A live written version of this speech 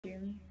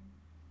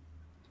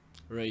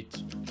Right.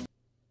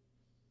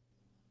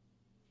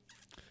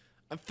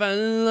 I fell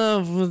in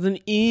love with an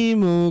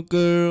emo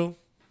girl.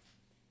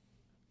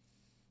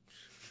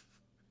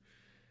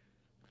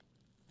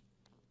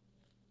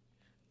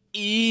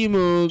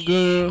 Emo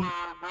girl.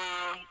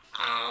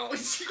 Ow.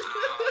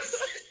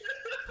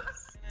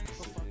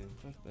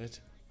 Fuck that.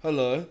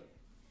 Hello.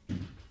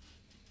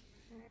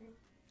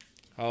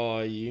 How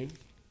are you?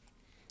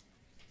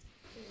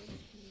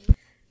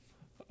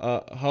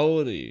 How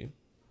old are you?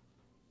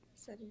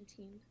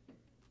 17.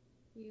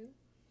 You?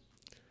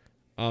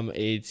 I'm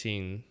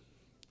 18.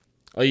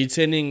 Are you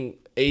turning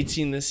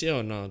 18 this year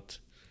or not?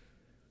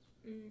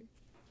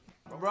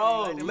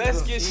 Bro,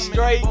 let's get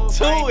straight to it.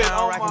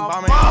 Oh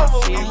my mama,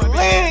 we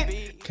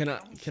Can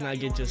I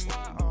get just?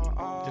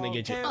 Can I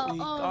get you?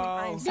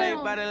 I'm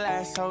saved by the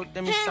last hope,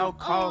 them is so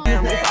cold.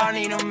 Damn, we all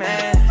need a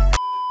man.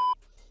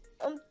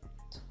 I'm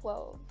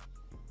 12.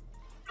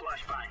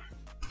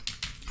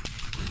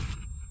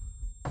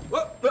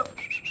 Whoop.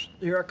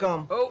 Here I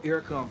come. Oh, here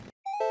I come.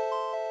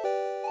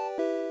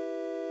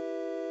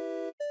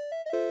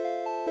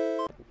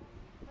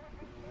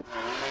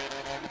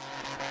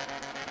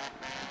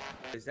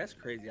 That's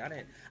crazy.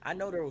 I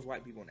know there was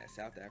white people in that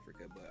South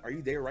Africa, but are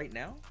you there right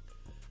now?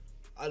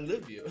 I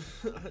live here.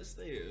 I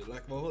stay here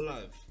like my whole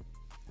life.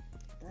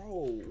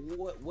 Bro,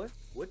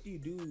 what do you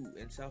do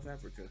in South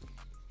Africa?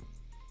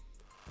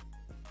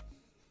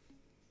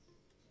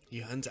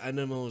 You hunt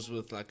animals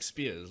with like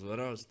spears. What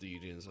else do you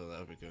do in South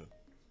Africa?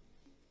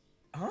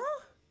 Huh?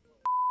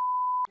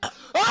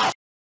 Ah!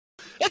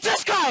 It's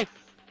this guy!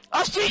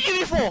 I've seen you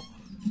before!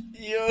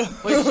 Yeah.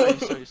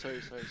 Wait,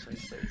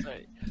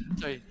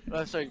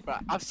 sorry, bro.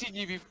 I've seen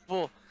you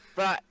before,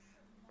 but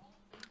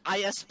I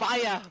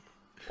aspire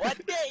one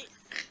day.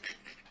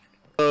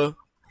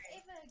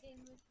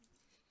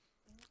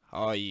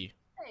 How are you?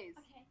 Okay,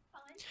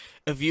 fine.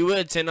 If you were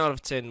a 10 out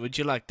of 10, would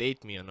you like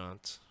date me or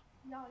not?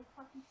 No, it's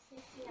fucking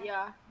sick.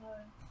 Yeah.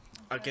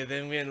 Okay,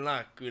 then we're in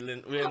luck. We're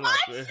in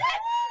luck.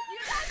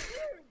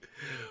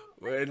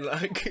 We're in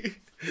luck.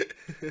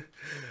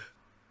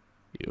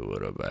 You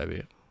what up,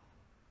 baby?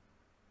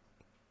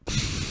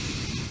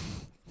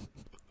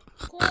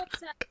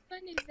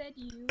 Is that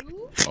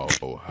you?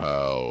 Oh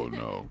hell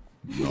no.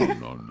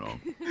 No.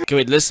 Okay,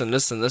 wait, listen, no?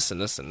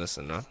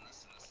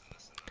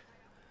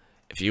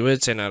 If you were a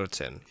 10 out of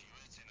 10,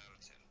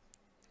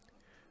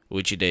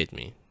 would you date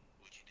me?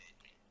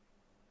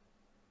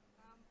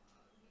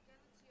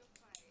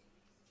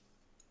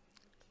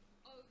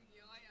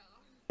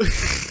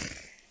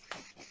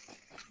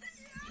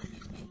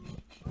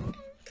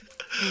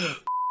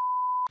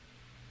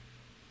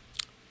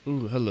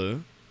 Ooh,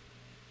 hello.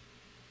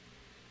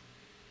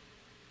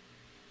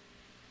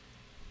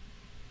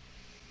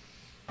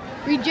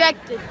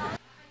 Rejected.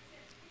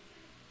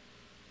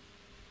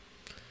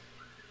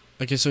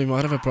 Okay, so we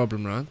might have a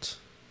problem, right?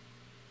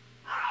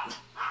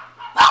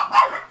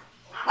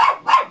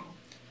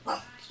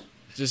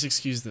 Just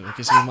excuse them.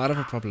 Okay, so we might have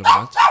a problem,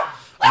 right?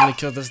 I'm gonna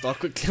kill this dog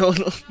quickly.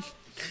 Hold on.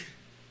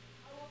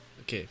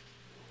 Okay.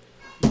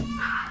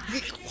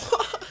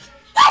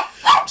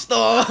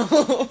 Stop!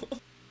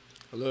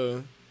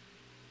 Hello?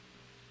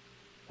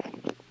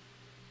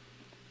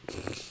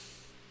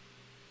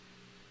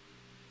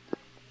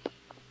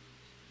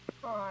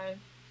 Hi.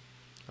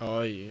 How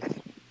are you?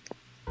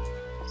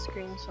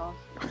 Screenshot.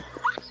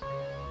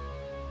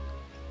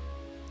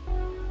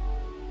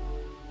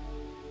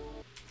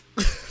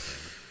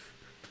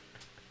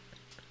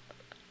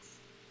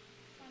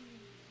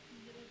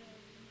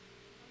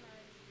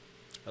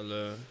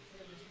 Hello?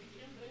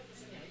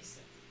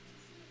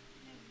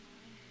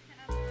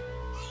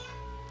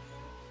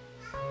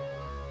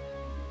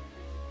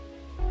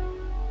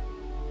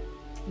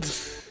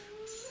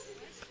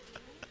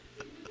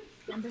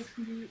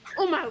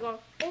 Oh my god!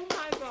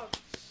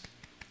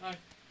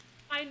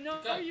 I know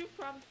you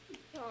from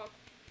TikTok.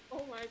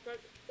 Oh my god,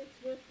 it's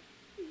with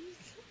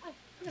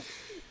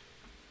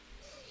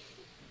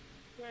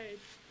Wait.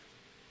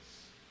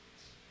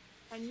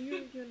 I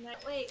knew your name.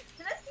 Wait,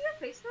 can I see your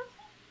face real quick?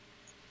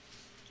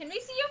 Can we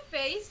see your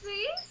face,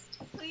 please?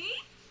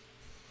 Please?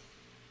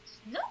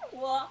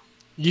 No!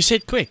 You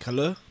said quick,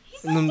 hello?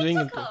 He's And I'm on doing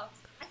it. TikTok.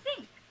 I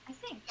think.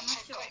 I'm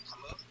not sure.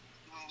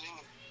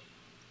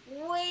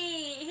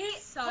 Wait, hey,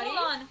 sorry.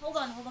 Hold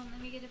on.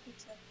 Let me get a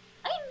picture.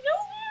 I know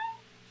him!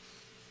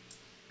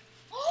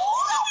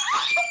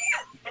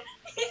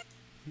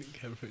 The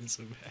camera's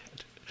so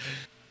bad.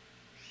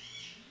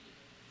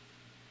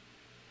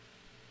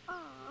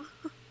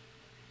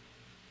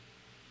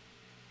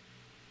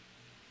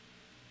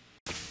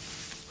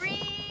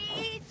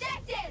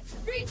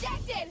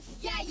 Rejected!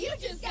 Yeah, you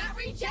just got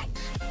rejected!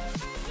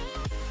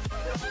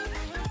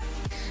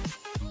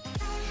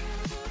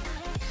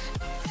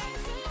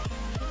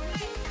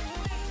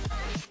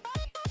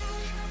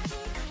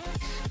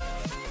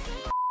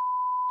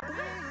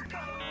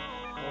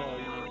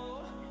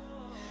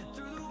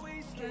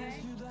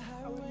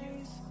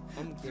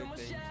 I'm good,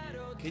 thank you.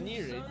 Can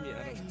you rate me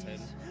out of 10?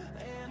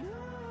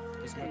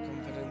 Because my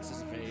confidence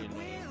is very low.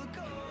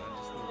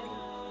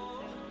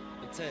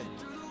 And I just need a 10.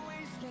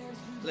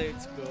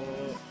 Let's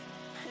go.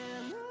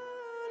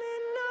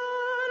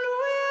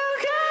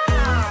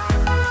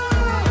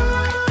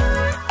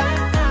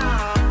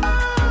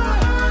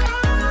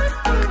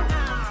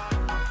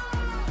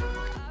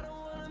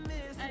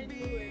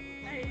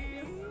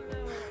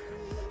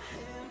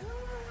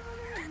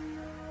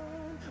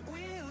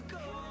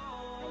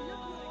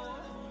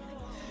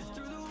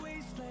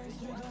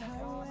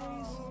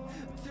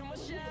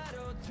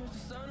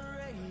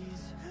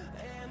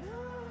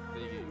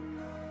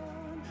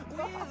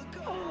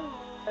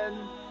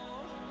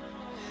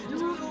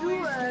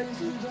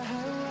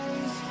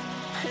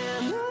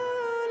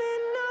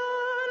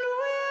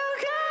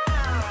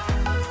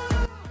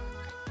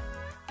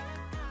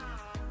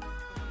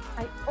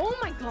 Oh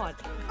my god!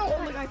 Oh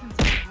my god!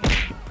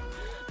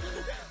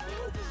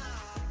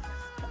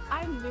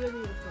 I'm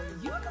literally the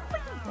phone. You look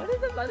like what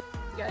is it about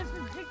guys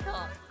from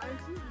TikTok? Aren't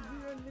you?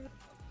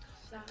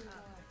 Shut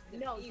up.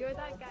 No, you're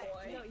that guy.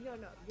 No, you're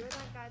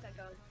that guy that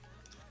goes.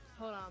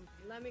 Hold on,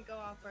 let me go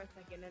off for a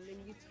second, and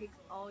then you take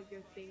all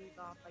your things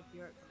off, like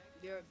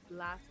your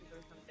glasses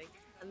or something,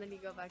 and then you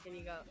go back and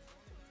you go,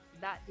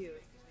 that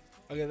dude.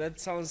 Okay, that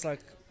sounds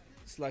like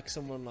it's like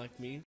someone like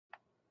me.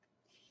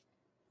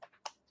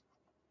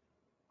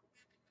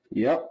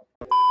 Yep.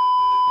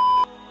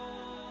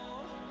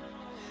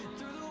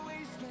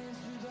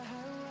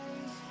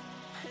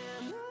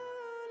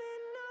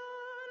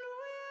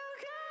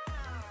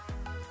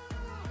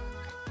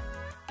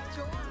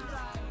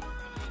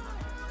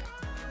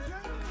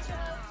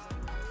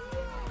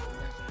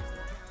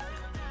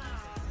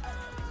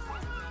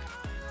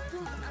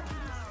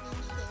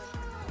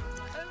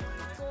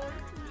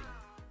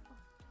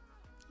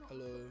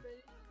 Hello.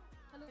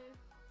 Hello.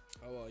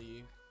 How are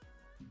you?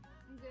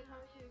 I'm good. How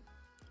are you?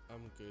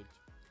 I'm good.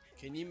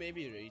 Can you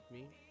maybe rate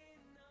me?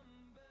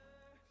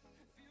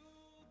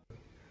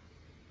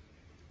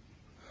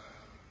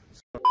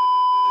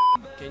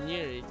 Can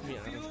you rate me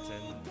out of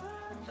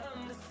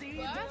 10?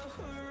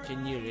 What?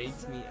 Can you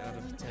rate me out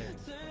of 10?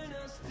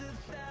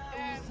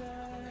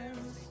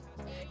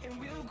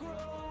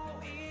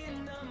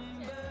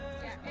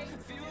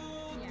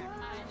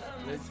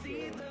 Let's go.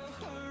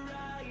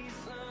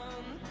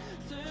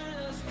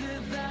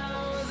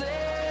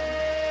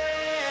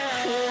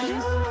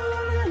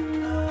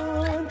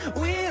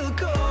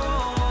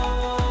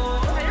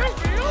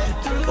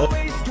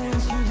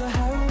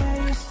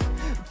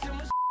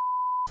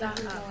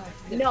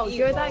 No,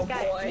 you're that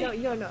guy. No,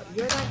 you're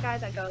that guy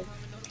that goes.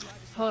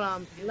 Hold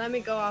on, let me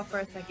go off for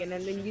a second,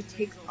 and then you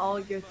take all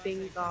your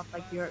things off,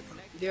 like your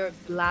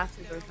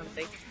glasses or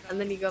something, and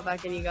then you go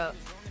back and you go,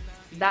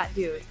 that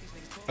dude.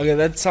 Okay,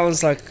 that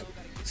sounds like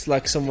it's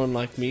like someone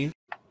like me.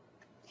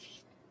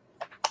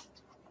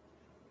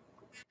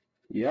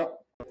 Yep.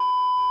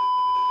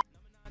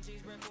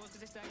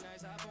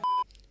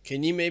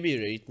 Can you maybe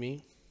rate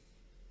me?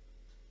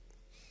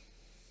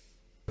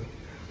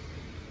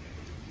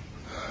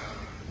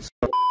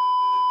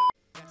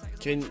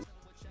 Can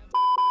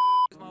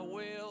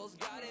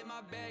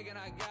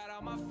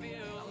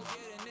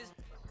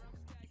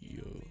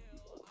yo.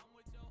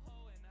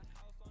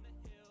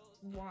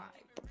 Why?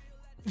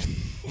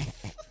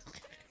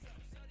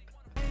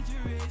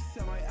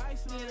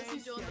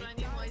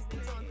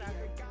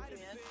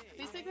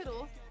 Please take it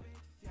off.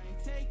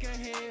 Take a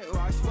hit,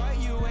 watch what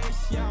you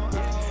wish, yo.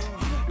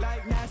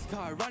 Like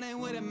NASCAR, running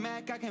with a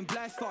Mac, I can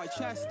blast far.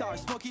 Chest star,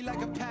 smoky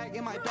like a pack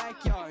in my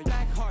backyard.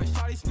 Black heart,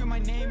 shawty scream my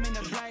name in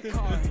the black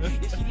car. Yeah,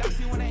 she likes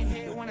it when I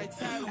hit, when I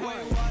tap. Wait,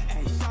 what?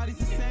 Hey, shawty's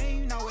the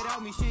same, now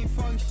without me she ain't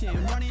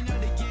function. Running out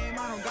the game,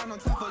 I don't got no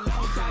time for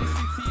love. Gotta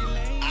stick to your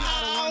lane, I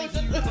don't wanna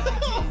keep you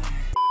bugging.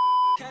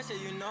 Catch it,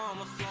 you know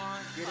I'm a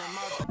flaunt, get in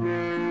my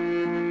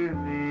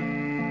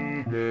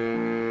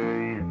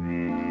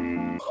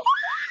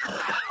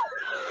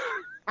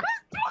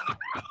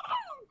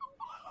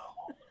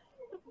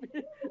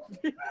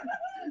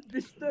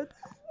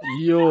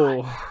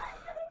Yo.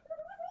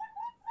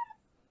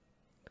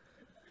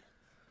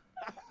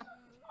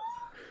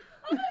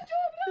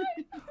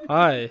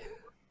 Hi.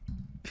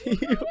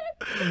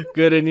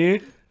 Good, and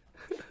you?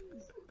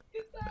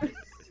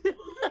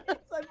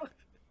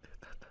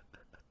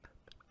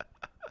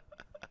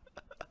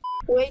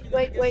 Wait.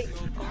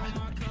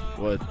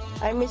 What?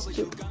 I missed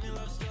you.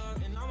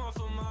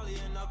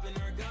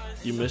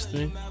 You missed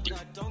me?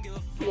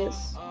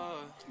 Yes.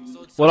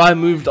 Well, I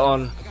moved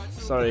on.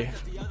 Sorry.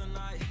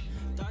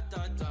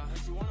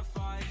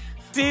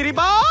 City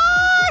boy!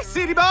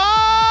 City boy!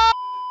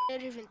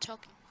 Not even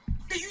talking.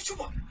 The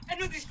YouTuber! I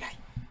know this guy!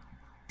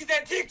 He's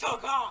that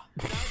TikToker!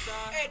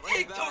 Hey,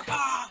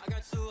 TikToker!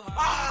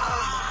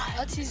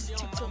 What is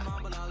TikTok?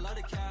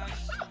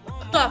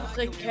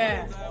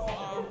 Africa.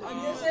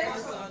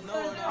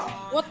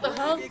 What the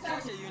hell?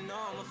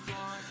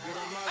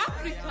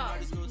 Afrika!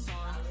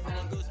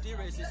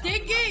 Det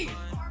är gay!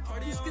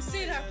 Du ska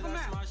se det här, kom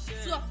här.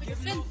 Sydafrika,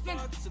 vent.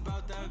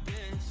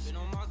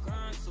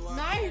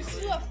 Nej,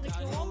 Sydafrika.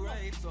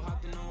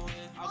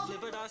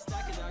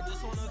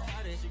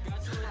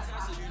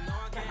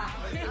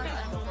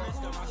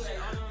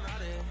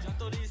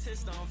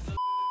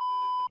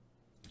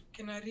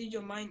 Can I read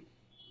your mind?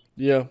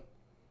 Yeah.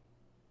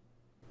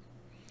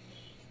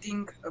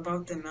 Think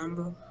about the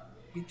number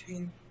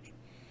between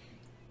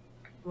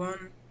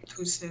 1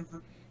 to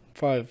 7.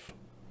 5.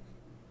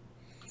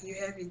 You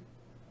have it.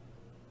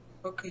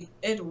 Okay,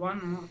 add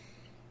one more.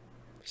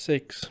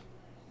 6.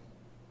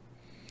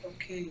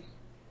 Okay.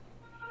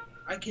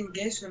 I can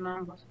guess your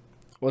number.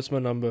 What's my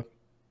number?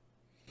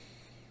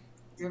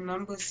 Your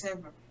number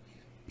 7.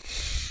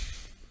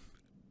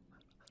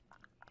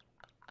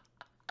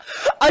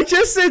 I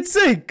just said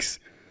 6.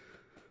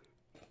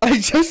 I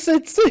just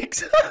said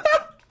 6.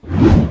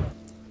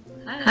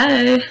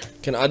 Hi.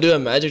 Can I do a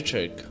magic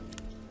trick?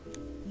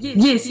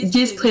 Yes,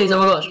 yes, please. Oh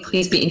my gosh,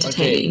 please be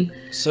entertaining.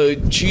 Okay, so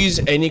choose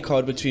any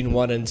card between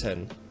 1 and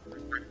 10.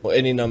 Or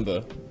any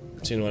number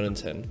between 1 and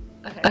 10.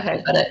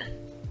 Okay, got it.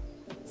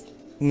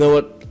 You know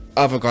what?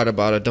 I forgot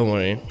about it, don't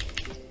worry.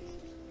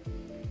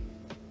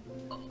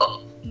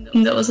 Oh,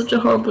 that was such a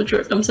horrible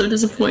joke. I'm so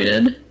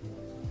disappointed.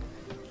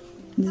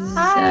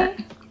 Hi.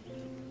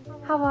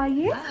 How are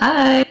you?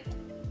 Hi.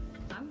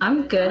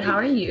 I'm good. How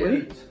are you?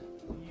 Wait,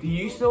 do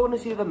you still want to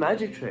see the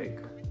magic trick?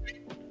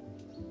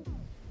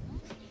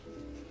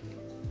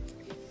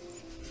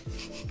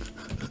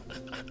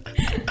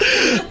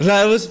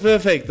 That was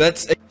perfect.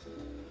 That's it.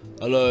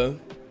 Hello.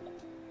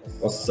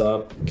 What's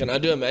up? Can I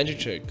do a magic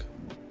trick?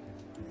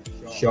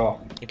 Sure.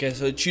 Okay,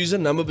 so choose a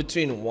number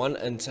between 1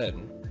 and 10.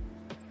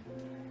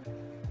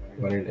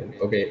 1 and 10.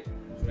 Okay.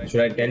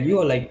 Should I tell you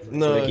or like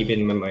No, should I keep it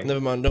in my mind?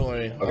 Never mind, don't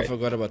worry. I Okay.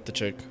 forgot about the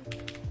trick.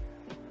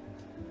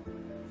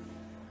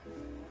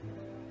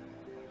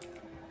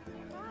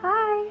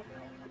 Hi.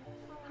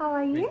 How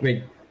are you?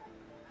 Wait.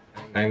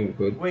 I'm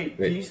good. Wait,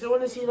 do you still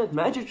want to see that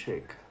magic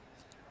trick?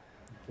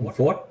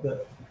 What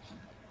the?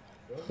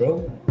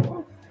 Bro?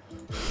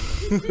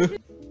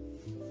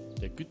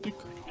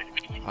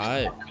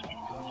 Hi.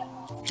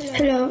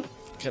 Hello.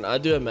 Can I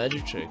do a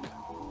magic trick?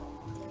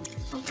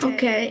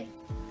 Okay.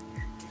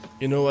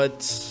 You know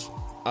what?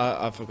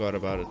 I forgot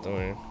about it, don't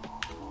worry.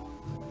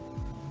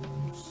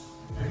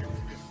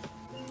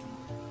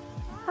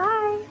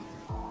 Hi.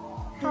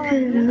 How are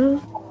you?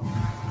 Hello.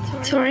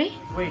 Sorry?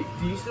 Wait,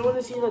 do you still want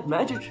to see that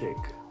magic trick?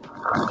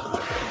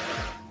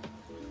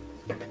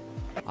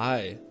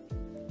 Hi.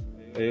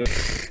 It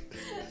was.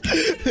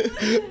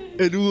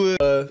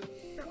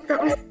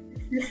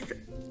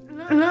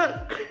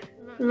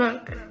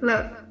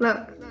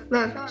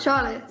 Look,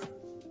 Charlotte.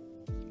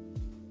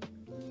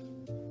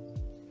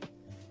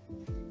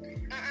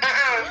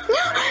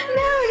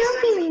 No, don't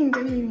be mean,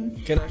 don't be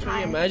mean. Can I show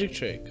you a magic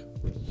trick?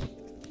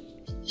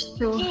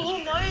 Sure.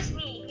 He knows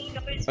me. He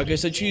knows me. Okay,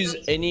 so choose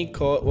any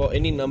card, well,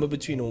 any number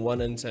between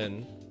 1 and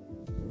 10.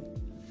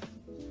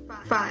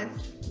 5.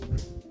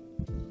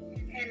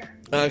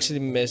 I actually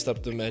messed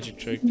up the magic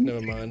trick.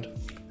 Never mind.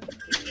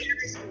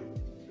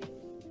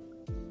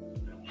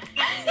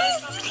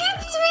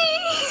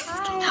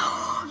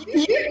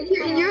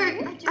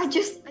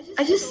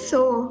 I just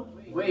saw.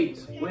 Wait.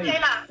 Do you still want to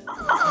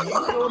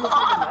see the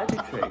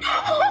magic trick?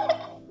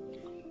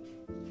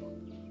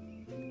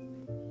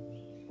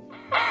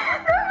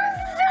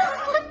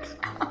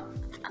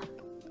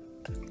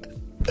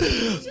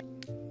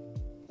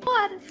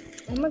 What?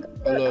 Oh my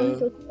god. Hello. I'm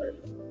so sorry.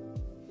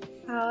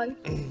 Hi.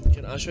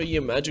 Can I show you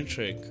a magic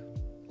trick?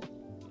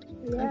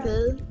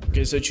 Yeah.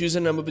 Okay, so choose a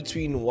number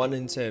between 1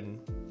 and 10.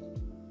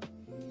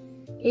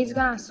 He's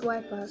gonna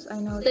swipe us. I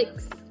know.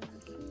 6.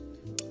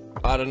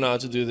 I don't know how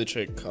to do the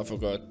trick. I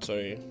forgot.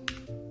 Sorry.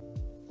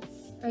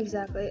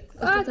 Exactly.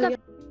 Hi.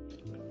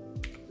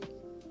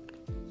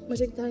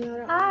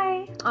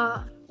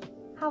 How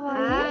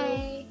are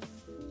you?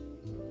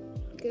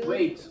 Good.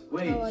 Wait.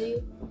 How are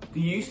you? Do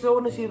you still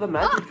want to see the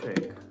magic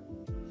trick?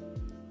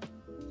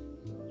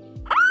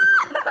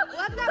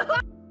 What the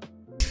fuck?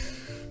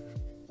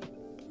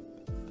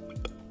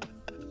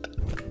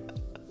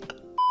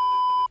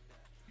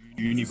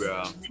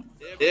 Unibrow.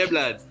 Yeah,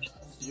 blood.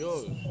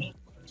 Yo.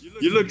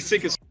 You look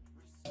sick as.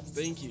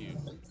 Thank you.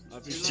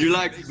 Do you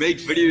like make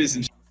videos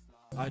and?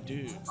 I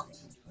do.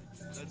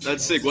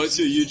 That's sick. What's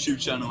your YouTube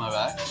channel, my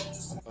back?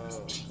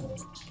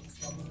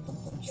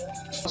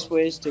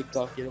 Where's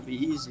TikTok? It'll be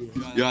easier.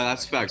 Yeah,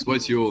 that's facts.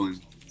 What's your one?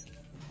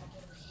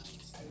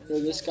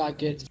 Bro, this guy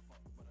gets.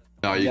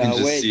 No, you can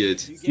just see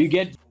it. You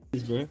get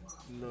bro.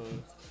 No.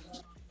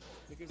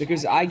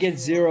 Because I get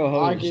 0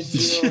 hoes. I get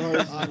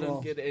 0 hoes. I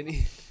don't get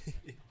any.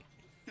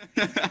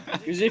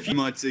 Because if you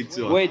my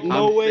TikTok. wait,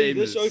 no I'm way.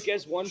 famous. This show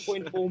gets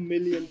 1.4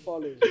 million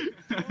followers.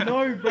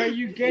 No, bro,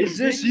 you get. Is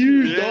this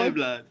you, you, yeah, dog?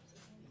 blood.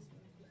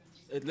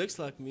 It looks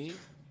like me.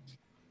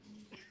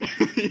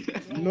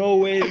 No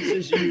way, this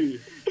is you.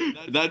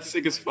 That's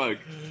sick as fuck.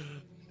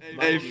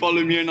 Hey,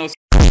 follow me and I'll.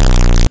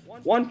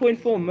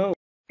 1.4 mil.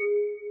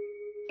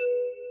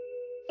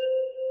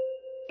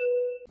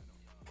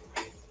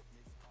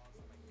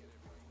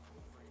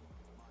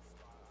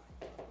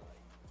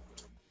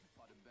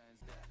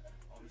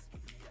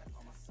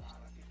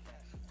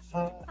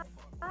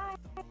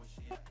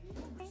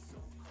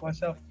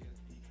 What's up?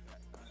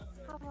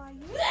 How are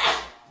you?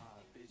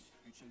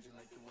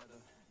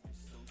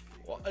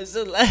 What I'm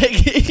so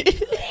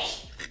laggy.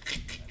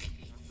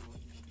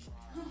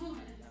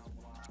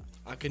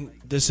 I can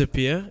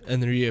disappear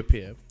and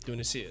reappear. Do you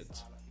want to see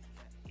it?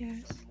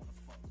 Yes.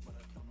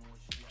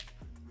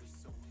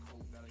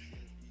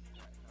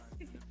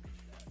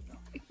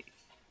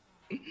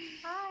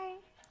 Hi.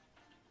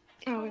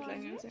 Oh, wait, like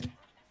I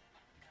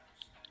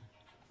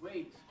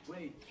Wait.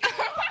 You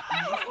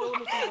told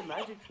me about the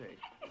magic trick.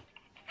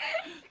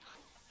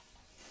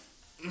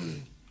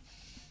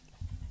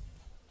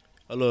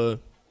 Hello.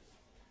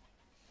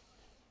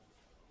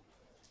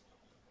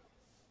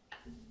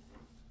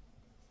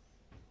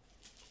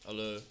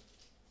 Hello.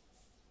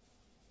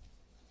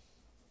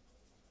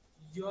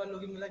 You are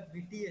looking like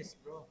BTS,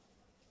 bro.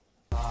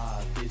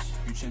 Bitch,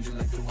 you change it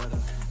like the weather.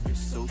 You're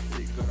so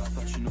thick, girl, I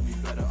thought you knew me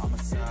better. I'm a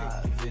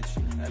savage.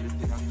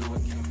 Everything I'm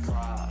doing can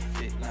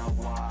profit. Now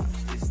watch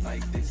this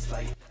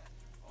like.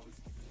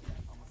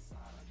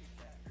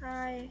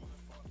 Hi.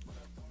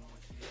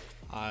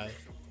 Hi.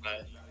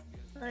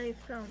 Where are you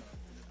from?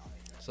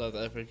 South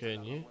Africa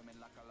and you?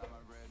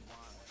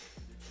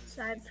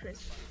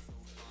 Cyprus.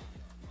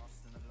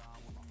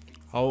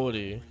 How old are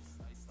you?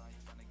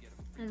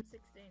 I'm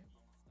 16.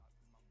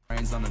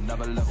 Brains on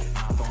another level.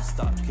 Don't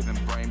stop giving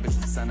brain,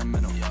 bitch, it's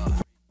sentimental.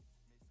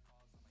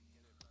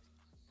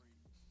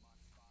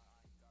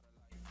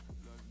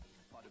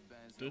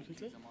 Do it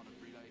quickly.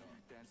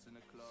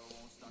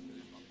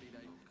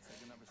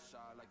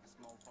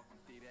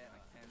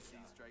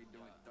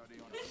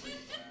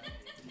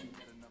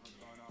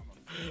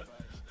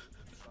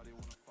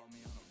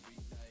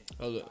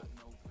 Hello.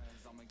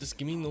 Just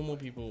give me normal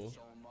people.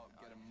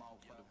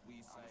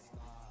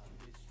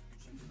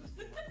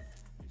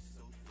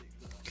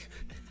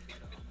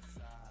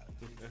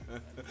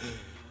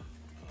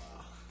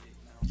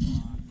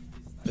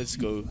 Let's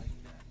go.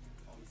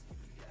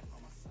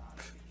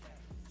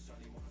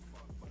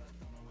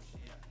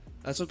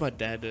 That's what my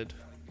dad did.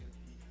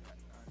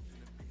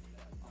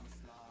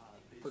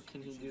 But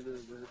can he do the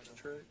reverse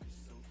trick?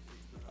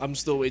 I'm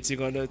still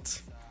waiting on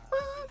it.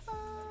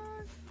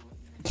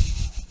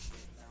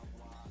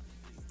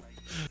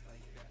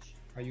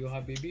 Are you a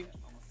Habibi?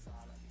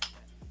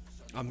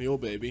 I'm your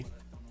baby.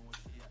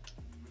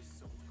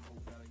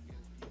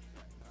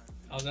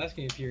 I was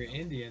asking if you're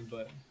Indian,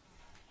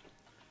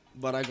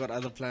 but I got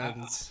other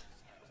plans.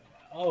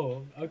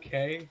 oh,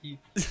 okay. You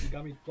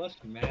got me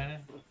flushing,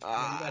 man. You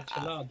gotta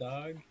chill out,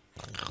 dog.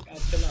 You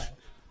gotta chill out.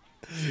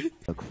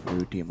 Look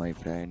fruity, my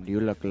friend.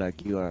 You look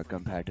like you are a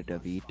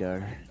competitive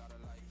eater.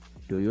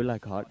 Do you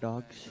like hot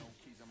dogs?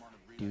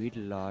 Do you eat a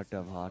lot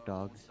of hot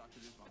dogs?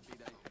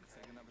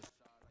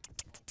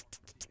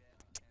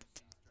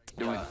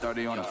 Doing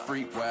 30 on a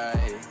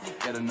freeway.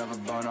 Get another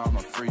burner on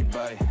my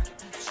freeway.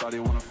 Shawty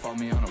wanna fuck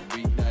me on a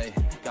weekday.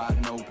 Got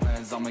no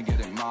plans, I'ma get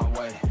it my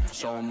way.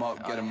 Show 'em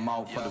up, get 'em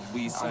out for the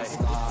weed say.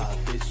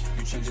 Bitch,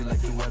 you change it like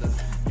the weather.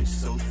 You're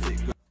so thick.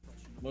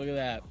 Look at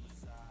that.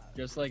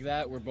 Just like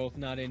that, we're both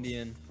not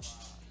Indian.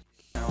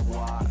 Now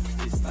watch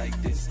this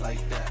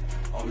like that.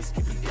 Always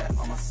keep a gap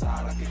on my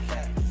side like a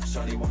cat.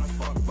 Shawty wanna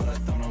fuck, but I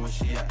don't know where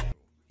she at.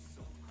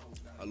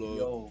 Hello.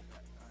 Yo,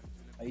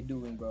 how you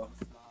doing, bro?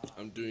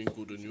 I'm doing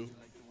good, and you?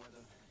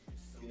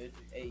 Good.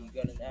 Hey, you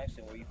got an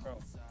accent. Where you from?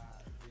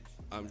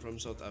 I'm from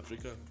South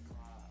Africa.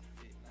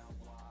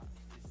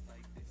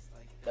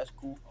 That's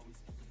cool.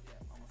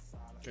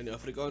 Kan je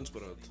Afrikaans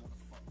praat?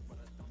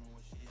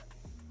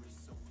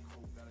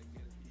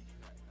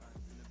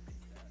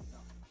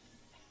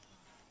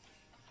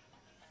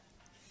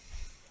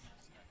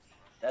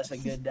 That's a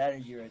good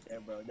energy right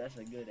there, bro. That's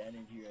a good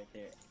energy right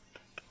there.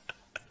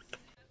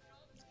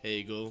 Here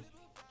you go.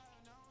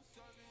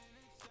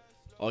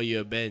 Are you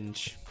a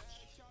bench?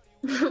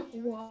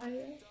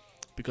 Why?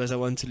 Because I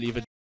want to leave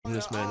a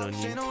this man on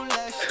you.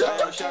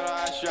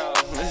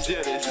 Let's do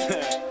this.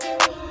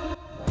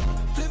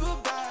 Flip a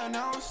bag,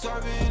 now I'm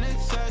serving a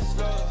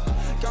Tesla.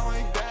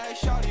 Going back,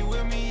 shawty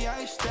with me,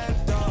 I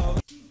stepped up.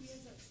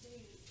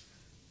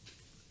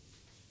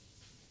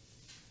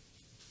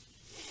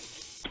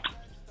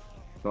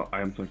 No,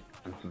 I am sorry.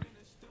 I'm sorry.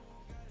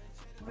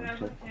 I'm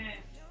sorry.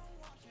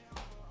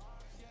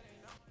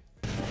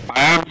 I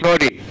am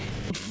sorry.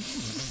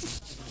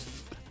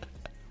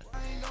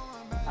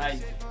 Hi.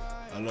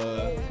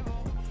 Hello.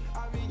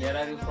 Where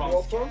are you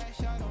from?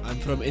 I'm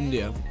from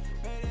India.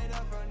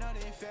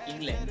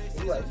 England.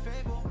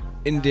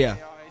 India.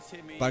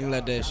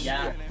 Bangladesh.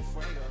 Yeah.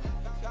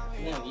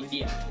 No,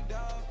 India.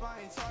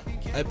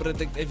 I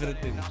predict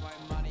everything.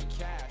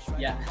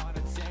 Yeah.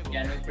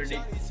 Can we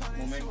predict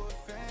moment?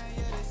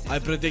 I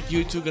predict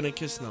you two gonna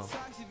kiss now.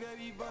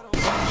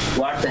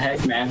 What the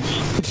heck, man?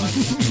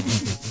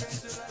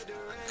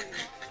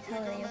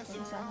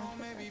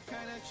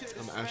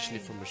 I'm actually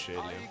from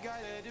Australia.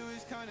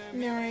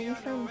 No, you're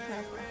from South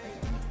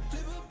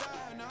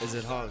Africa. Is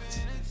it hot?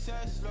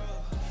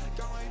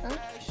 Huh?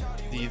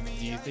 Do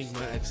you think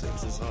my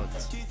accent is hot?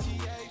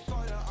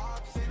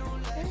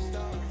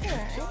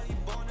 Alright.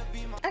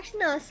 Actually,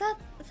 no,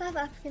 South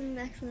African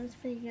accent is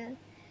pretty good.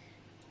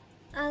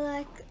 I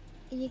like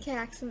UK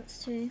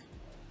accents too.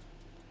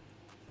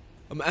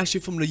 I'm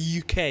actually from the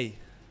UK.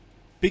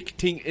 big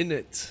thing in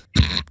it.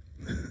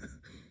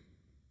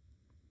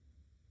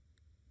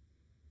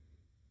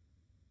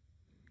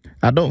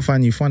 I don't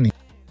find you funny.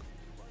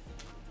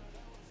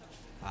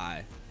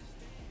 Hi.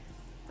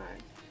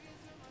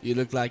 You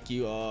look like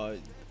you are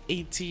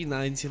 18,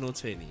 19 or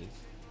 20.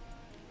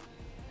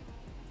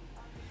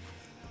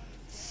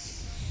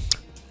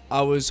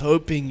 I was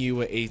hoping you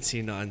were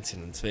 18,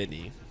 19 and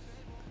 20.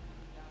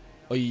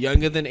 Are you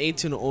younger than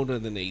 18 or older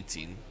than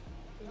 18?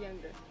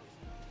 Younger.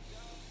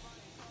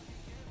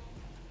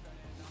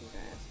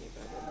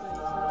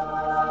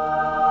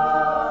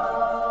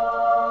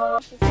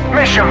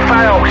 Mission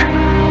failed.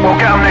 We'll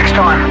get them next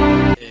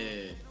time.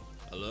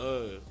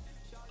 Hello.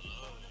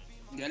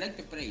 You like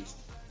the priest?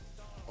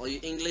 Are you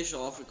English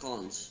or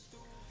Afrikaans?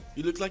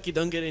 You look like you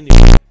don't get any.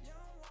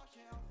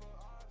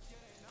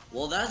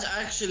 Well, that's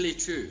actually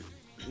true.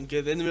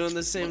 Okay, then we're on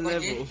the same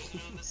level.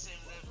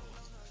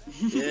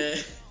 Yeah.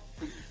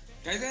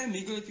 Can I get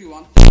Omegle if you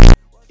want?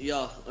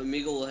 Yeah,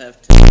 Omegle will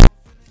have to.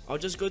 I'll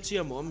just go to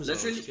your mom's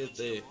house. Literally? Get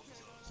there.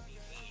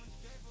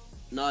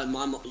 No,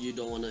 my mom. You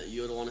don't wanna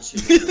see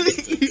my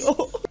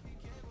mom.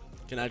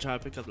 Can I try a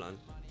pickup line?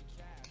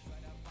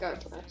 Go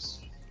for us.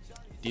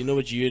 Do you know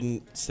what you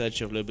and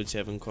Statue of Liberty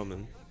have in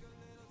common?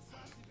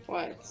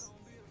 What?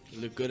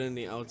 You look good on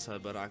the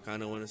outside, but I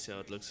kind of want to see how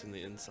it looks on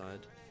the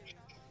inside.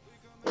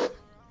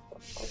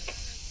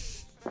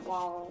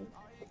 Wow.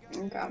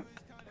 Okay.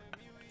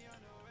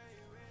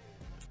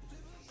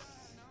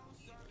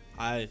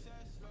 Hi.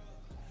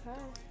 Hi.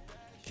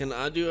 Can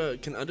I do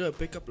a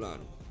pickup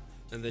line,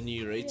 and then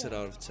you rate it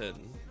out of 10?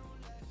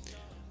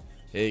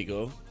 There you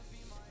go.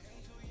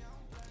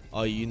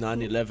 Are you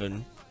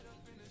 9/11?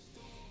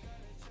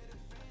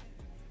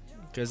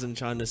 Because I'm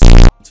trying to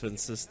see twin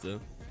sister.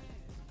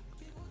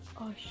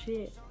 Oh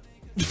shit.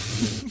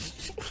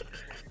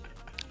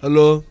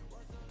 Hello.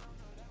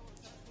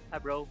 Hi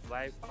bro,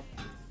 where are you from?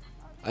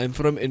 I'm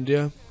from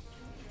India.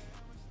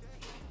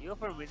 You're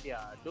from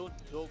India. Don't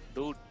joke,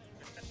 dude.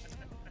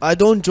 I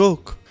don't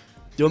joke.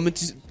 Do you want me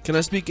to? Can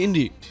I speak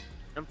Hindi?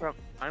 I'm from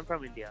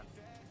India.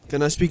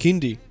 Can I speak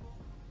Hindi?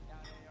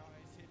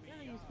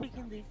 Yeah, you speak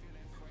Hindi.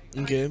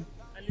 Okay.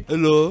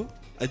 Hello.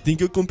 I think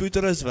your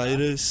computer has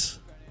virus.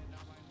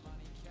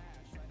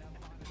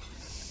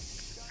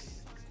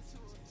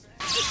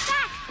 It's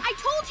back! I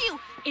told you!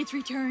 It's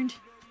returned.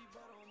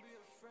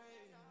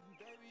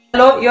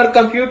 Hello, your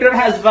computer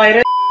has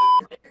virus.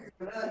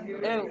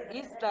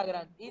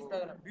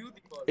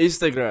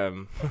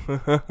 Instagram.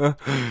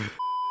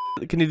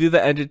 Can you do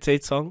the Andrew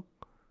Tate song?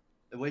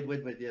 Wait,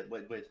 yeah,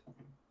 wait.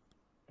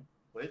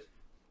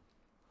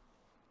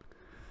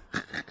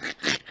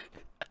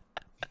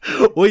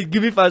 Wait,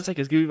 give me 5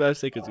 seconds. Give me 5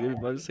 seconds. Give me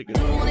 5 seconds.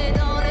 Where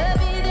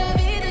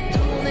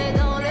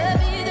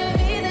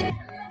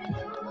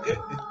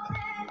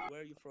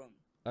are you from?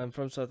 I'm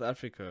from South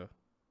Africa.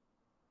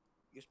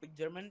 You speak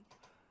German?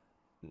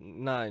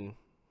 9.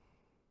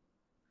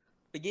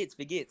 Wie geht's?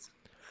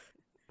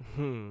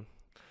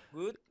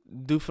 Good?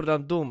 Du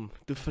verdammt dumm.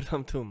 Du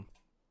verdammt dumm.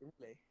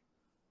 Really?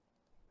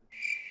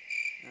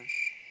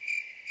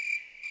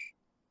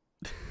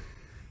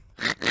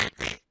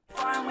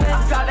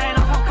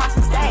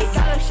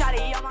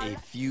 A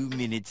few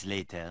minutes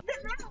later.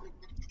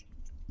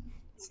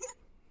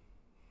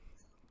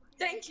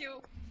 Thank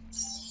you.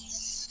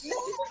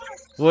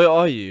 Where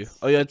are you?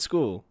 Are you at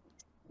school?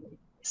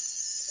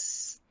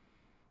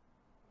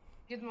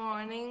 Good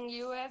morning,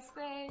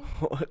 USA.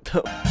 What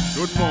the?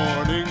 Good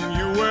morning,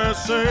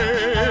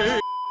 USA.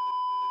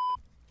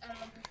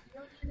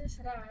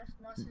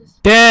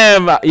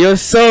 Damn, you're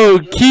so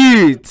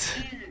cute.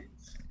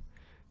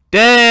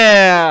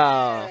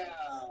 Damn.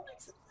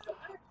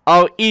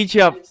 I'll eat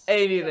you up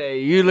any day.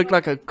 You look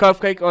like a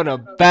cupcake on a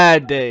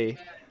bad day.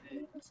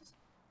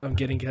 I'm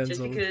getting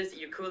cancelled. Just because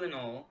you're cool and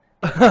all,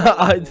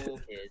 cool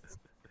kids,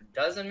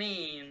 doesn't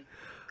mean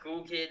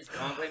cool kids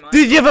can't play Minecraft.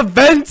 Dude, you have a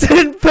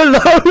Benton pillow.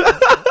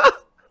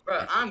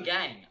 Bro, I'm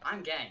gang.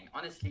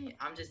 Honestly,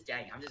 I'm just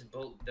gang. I'm just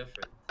built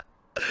different.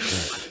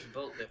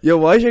 Yo,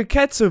 why is your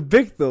cat so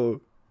big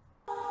though?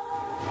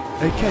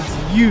 That cat's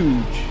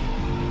huge.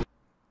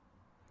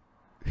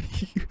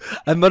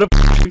 And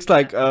motherfucker looks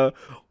like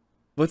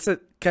what's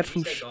that cat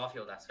from?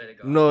 Garfield, I swear to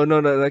God.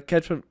 No, that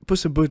cat from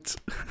Puss in Boots.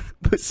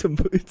 Puss in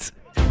Boots.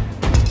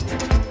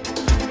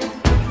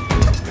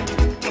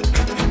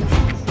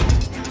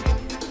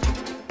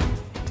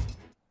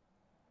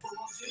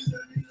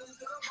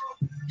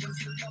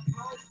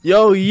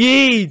 Yo,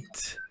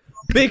 Yeet!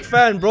 Big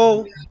fan,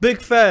 bro.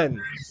 Big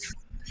fan.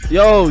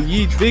 Yo,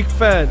 Yeet, big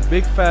fan.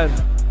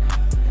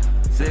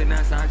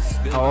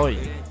 How are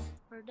you?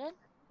 Pardon?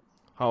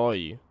 How are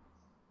you?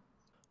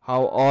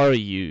 How are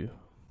you?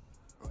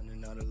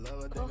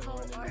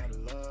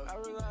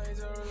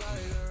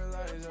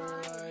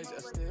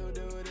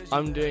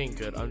 I'm doing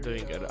good.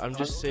 I'm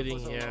just sitting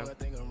here.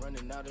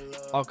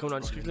 Oh, come on. I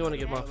just quickly want to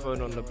get my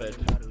phone on the bed.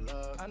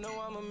 I know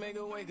I'ma make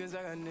a way cause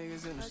I got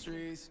niggas in the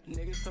streets.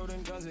 Niggas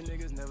toting guns and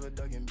niggas never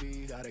ducking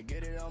beef. Gotta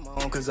get it on my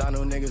own cause I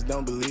know niggas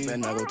don't believe.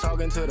 And I go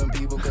talking to them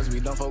people cause we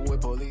don't fuck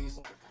with police.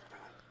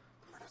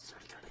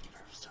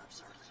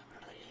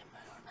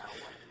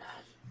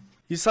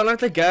 You sound like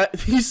the guy.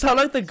 You sound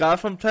like the guy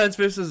from Plants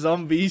vs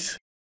Zombies.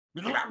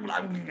 Hi.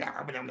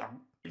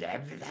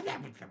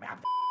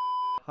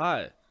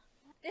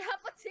 They have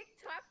a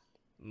TikTok.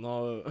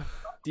 No.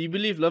 Do you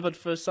believe love at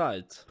first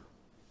sight?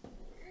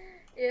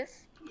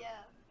 Yes. Yeah.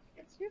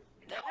 It's you.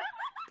 Hello,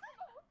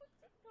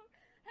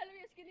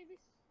 yes, can you be?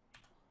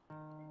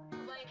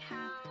 Like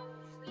how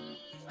we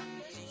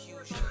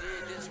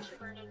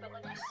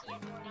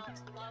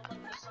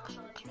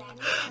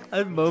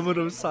A moment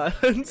of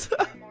silence.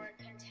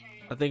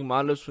 I think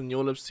my lips and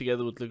your lips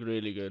together would look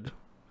really good.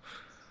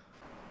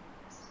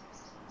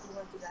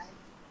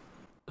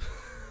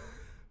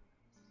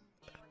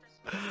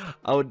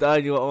 I would die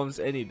in your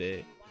arms any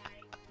day.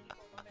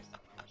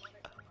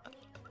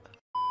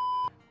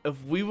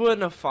 If we were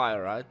in a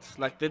fire, right?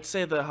 Like, let's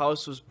say the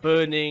house was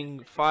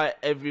burning, fire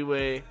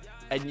everywhere,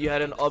 and you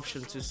had an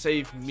option to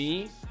save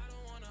me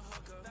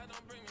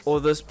or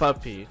this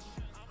puppy,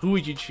 who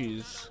would you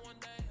choose?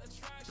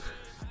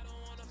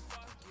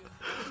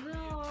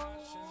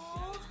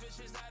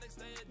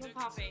 The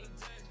puppy.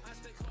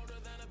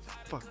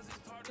 Fuck.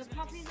 The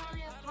puppy's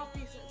only a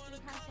puppy, so it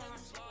still has so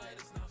much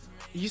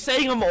to You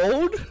saying I'm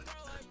old?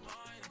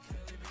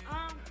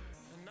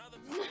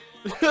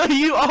 live.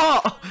 You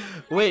are!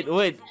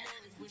 Wait.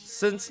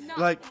 Since,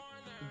 like,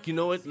 you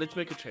know what? Let's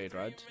make a trade,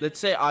 right? Let's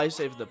say I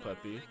save the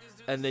puppy,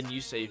 and then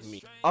you save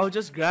me. I'll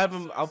just grab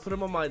him, I'll put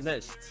him on my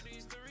nest.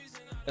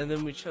 And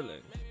then we're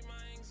chilling.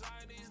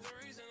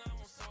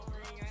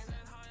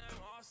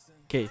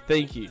 Okay,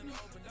 thank you.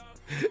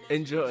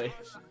 Enjoy.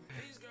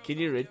 Can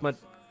you rate my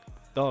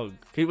dog?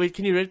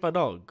 Can you rate my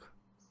dog?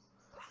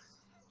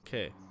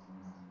 Okay.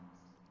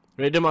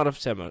 Rate him out of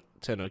 10,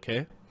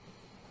 okay?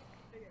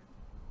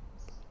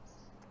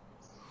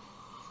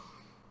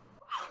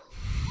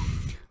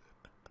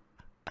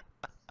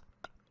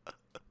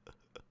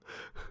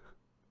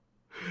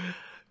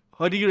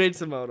 How do you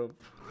rate him out of?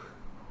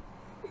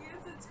 He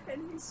is a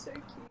 10, he's so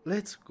cute.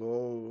 Let's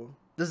go.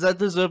 Does that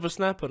deserve a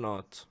snap or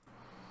not?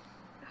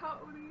 How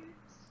old are you?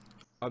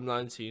 I'm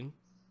 19.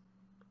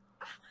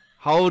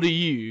 How old are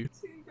you?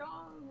 Too young.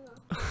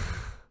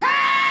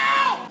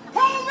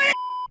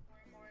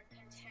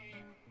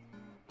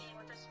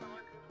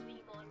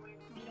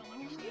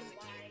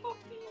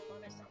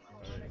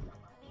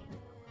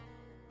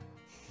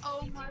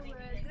 Oh my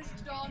word, this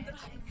John that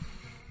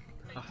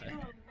Hi.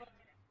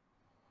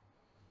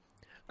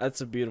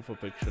 That's a beautiful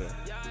picture.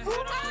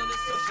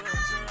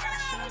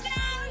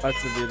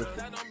 That's a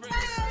beautiful.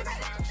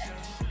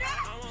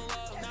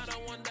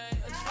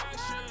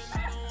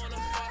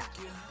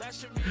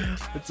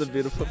 It's a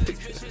beautiful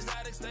picture.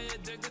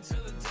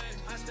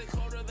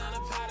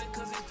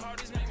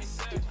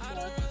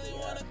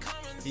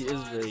 He is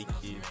very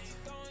cute.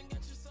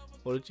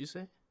 What did you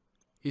say?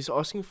 He's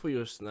asking for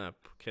your snap.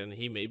 Can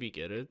he maybe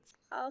get it?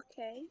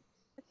 Okay.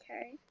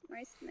 Okay.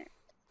 My snap.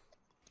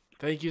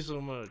 Thank you so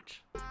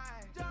much.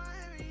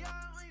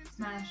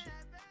 Smash.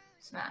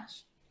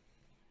 Smash.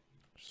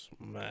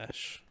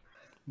 Smash.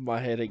 My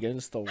head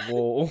against the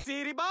wall.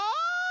 City boy!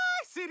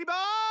 City boy!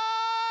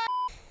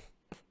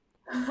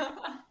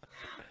 I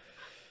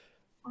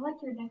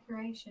like your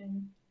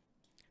decoration.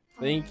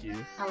 Thank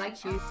you. I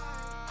like you.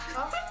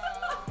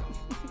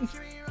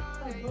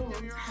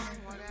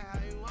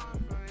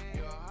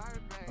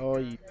 How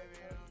are you?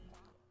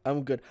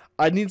 I'm good.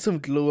 I need some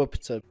glow up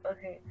tip.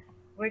 Okay,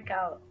 work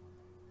out.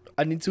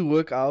 I need to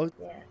work out.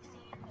 Yeah.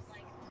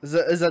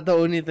 Is that the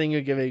only thing you're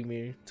giving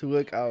me to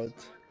work out?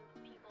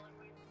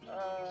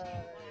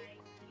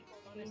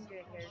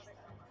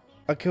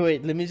 Okay,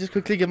 wait. Let me just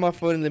quickly get my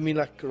phone and let me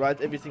like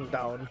write everything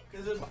down.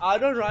 Because if I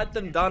don't write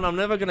them down, I'm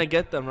never gonna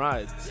get them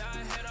right.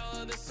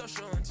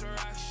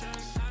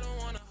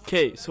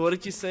 Okay, so what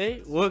did you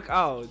say? Work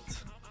out.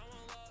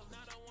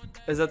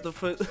 Is that the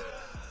first?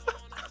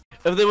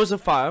 If there was a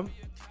fire,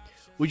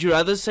 would you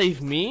rather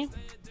save me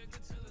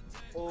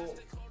or him?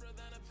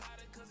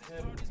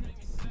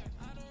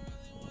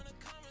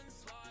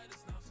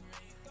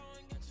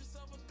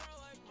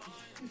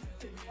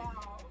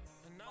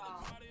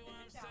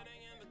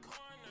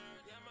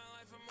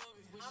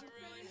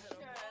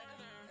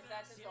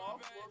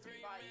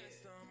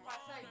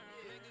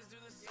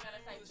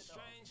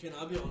 Can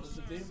I be honest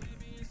with you?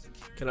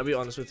 Can I be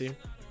honest with you?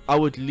 I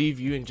would leave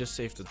you and just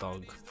save the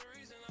dog.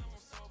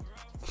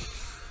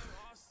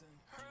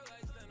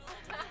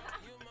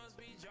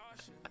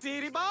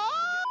 City boy! I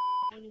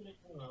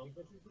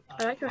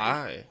like your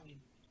Hi.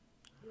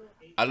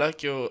 I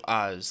like your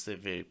eyes. They're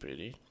very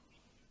pretty.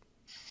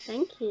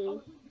 Thank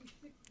you.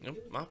 Yep,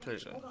 my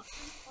pleasure.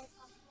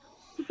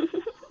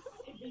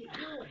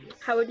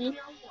 How old are you?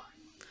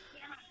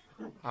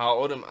 How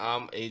old am I?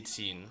 I'm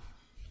 18.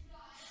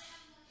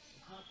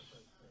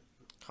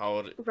 How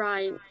old?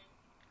 Right.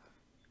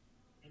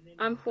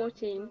 I'm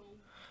 14.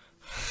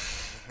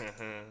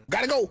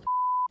 Gotta go!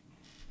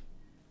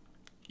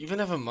 You even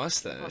have a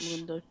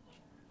mustache.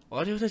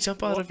 Why do you want to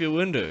jump out of your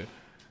window?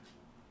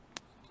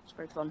 It's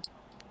very fun.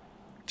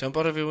 Jump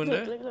out of your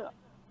window? Look.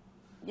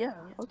 Yeah,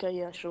 okay,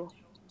 yeah, sure.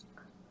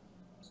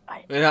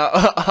 Wait,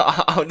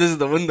 how does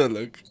the window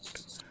look?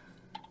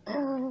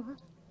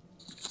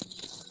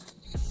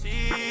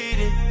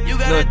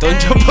 No, don't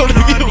jump out of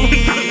your window.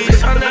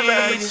 I never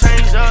ever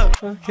changed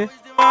up. Okay.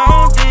 My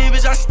own thing,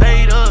 bitch, I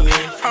stayed up.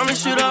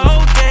 Promise you the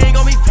whole thing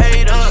gon' be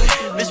paid up.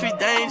 Bitch, we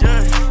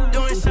dangerous.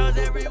 Doing shows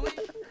every week.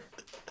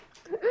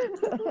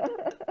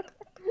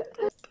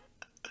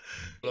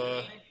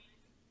 Hello.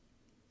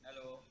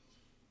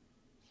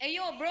 Hey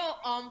yo, bro.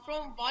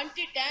 From 1 to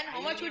 10,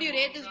 how much would you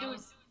rate this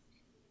dude?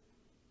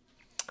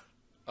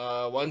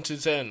 1 to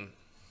 10.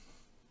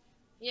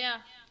 Yeah.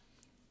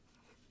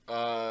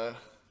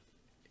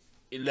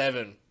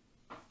 11.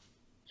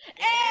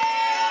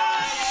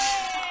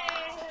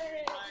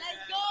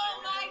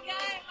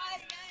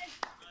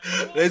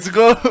 Let's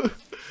go.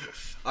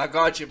 I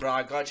got you, bro.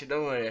 I got you.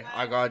 Don't worry.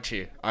 I got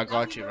you. I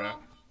got you, bro.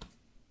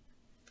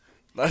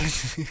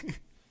 Bitch,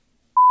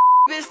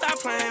 stop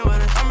playing with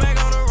us. I'm back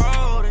on the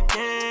road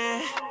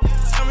again.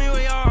 Tell me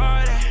where your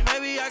heart at.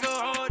 Maybe I go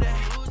hold that.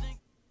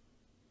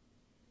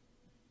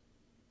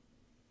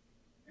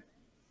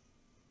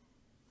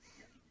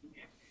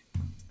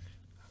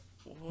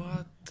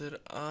 What did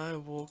I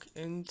walk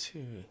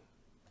into?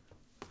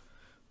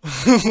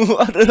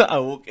 What did I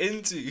walk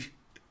into?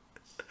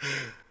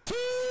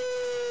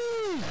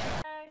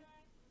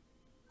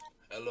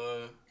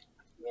 Hello.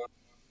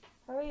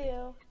 How are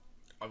you?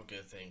 I'm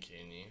good, thank you.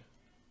 And you?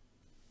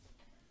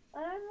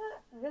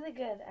 I'm really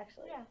good,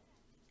 actually. Yeah.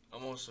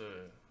 I'm also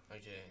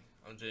okay.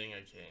 I'm doing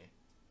okay.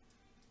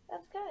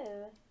 That's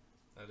good.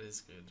 That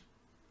is good.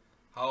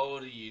 How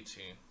old are you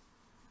two?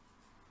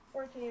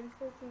 14,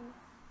 15.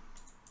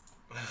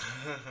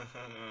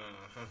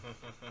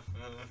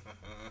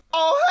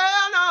 Oh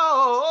hell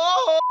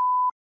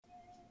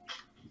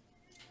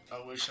no! I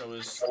wish I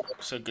was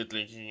so good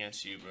looking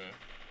as you, bro.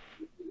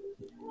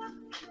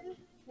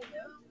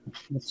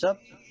 What's up?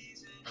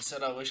 I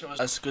said I wish I was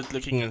as good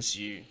looking as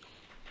you.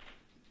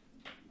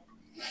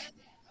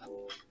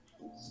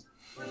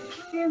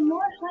 You're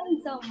more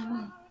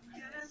handsome.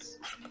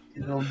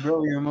 Yo,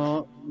 bro,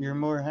 you're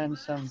more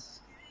handsome.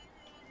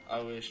 I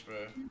wish,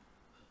 bro.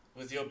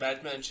 With your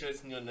Batman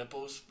shirt and your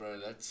nipples, bro,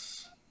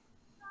 that's...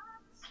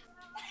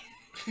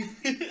 Told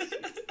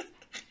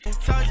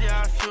you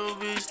I feel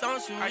bitch,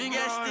 don't you? I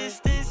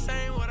guess this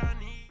ain't what I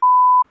need.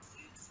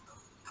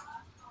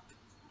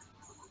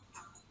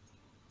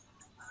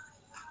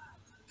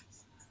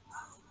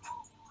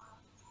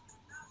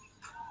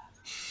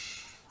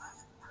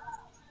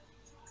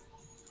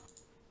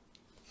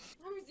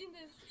 Have you seen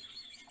this?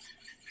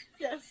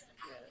 Yes.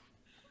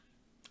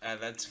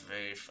 That's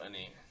very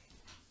funny.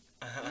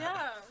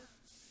 Yeah.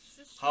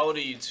 How old are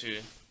you two?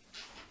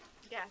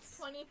 Guess.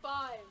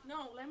 25.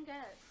 No, let him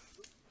guess.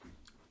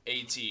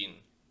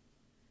 18.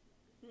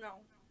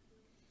 No.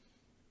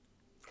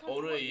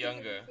 Older or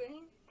younger?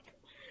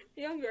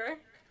 Younger.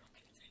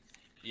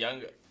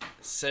 Younger.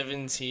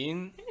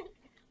 17?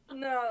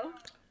 No.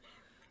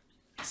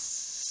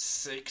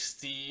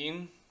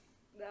 16?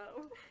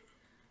 No.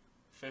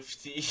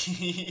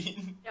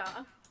 15?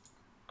 Yeah.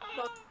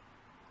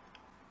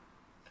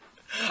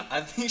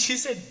 I think she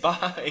said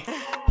bye.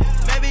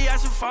 Maybe I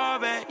should fall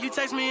back. You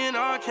text me in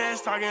all cash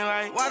talking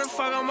like, why the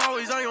fuck I'm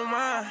always on your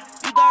mind?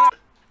 You thought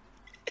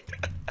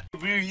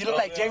You look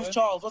like James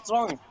Charles. What's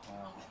wrong?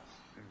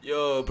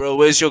 Yo, bro,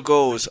 where's your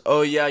goals?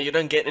 Oh yeah, you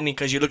don't get any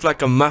because you look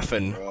like a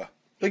muffin. Bruh.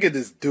 Look at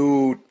this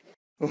dude.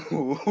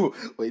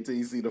 Wait till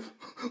you see the...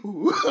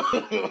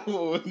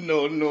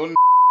 No, no, no.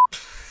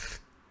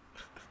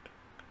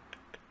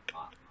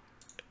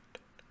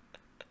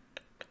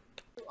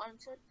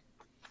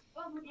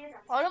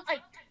 Hold up,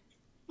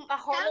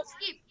 hold up.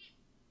 Skip.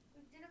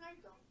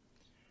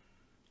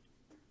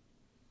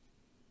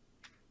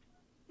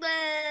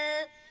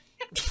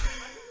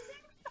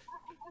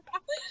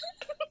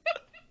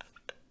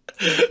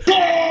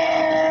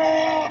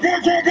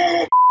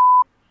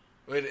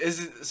 Wait, is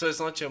it? So it's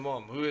not your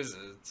mom. Who is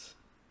it?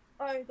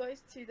 Oh,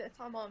 those two. That's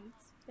my mom.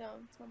 Yeah,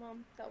 it's my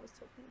mom that was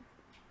talking.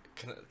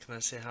 Can I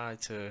say hi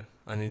to her?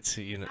 I need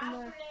to, you know.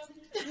 No.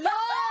 No.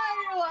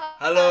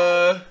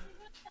 Hello.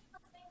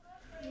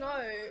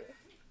 No.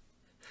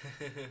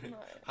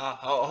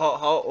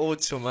 How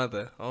old's your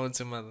mother? How old's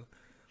your mother?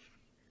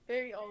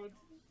 Very old.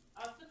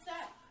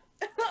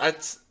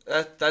 That's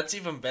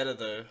even better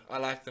though. I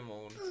like them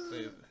all.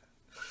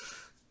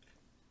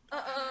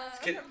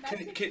 Can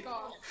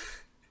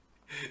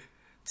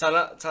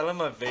tell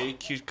him a very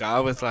cute guy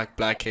with like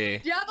black hair.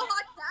 Do you have a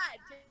hot dad?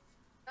 Do you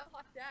have a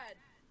hot dad?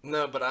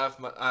 No, but I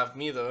have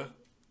me though.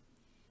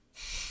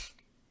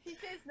 He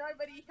says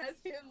nobody has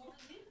him.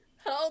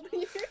 How old are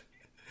you?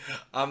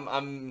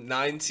 I'm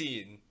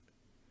 19.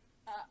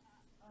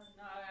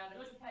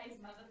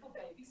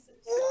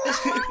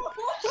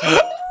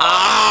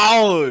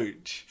 Ouch!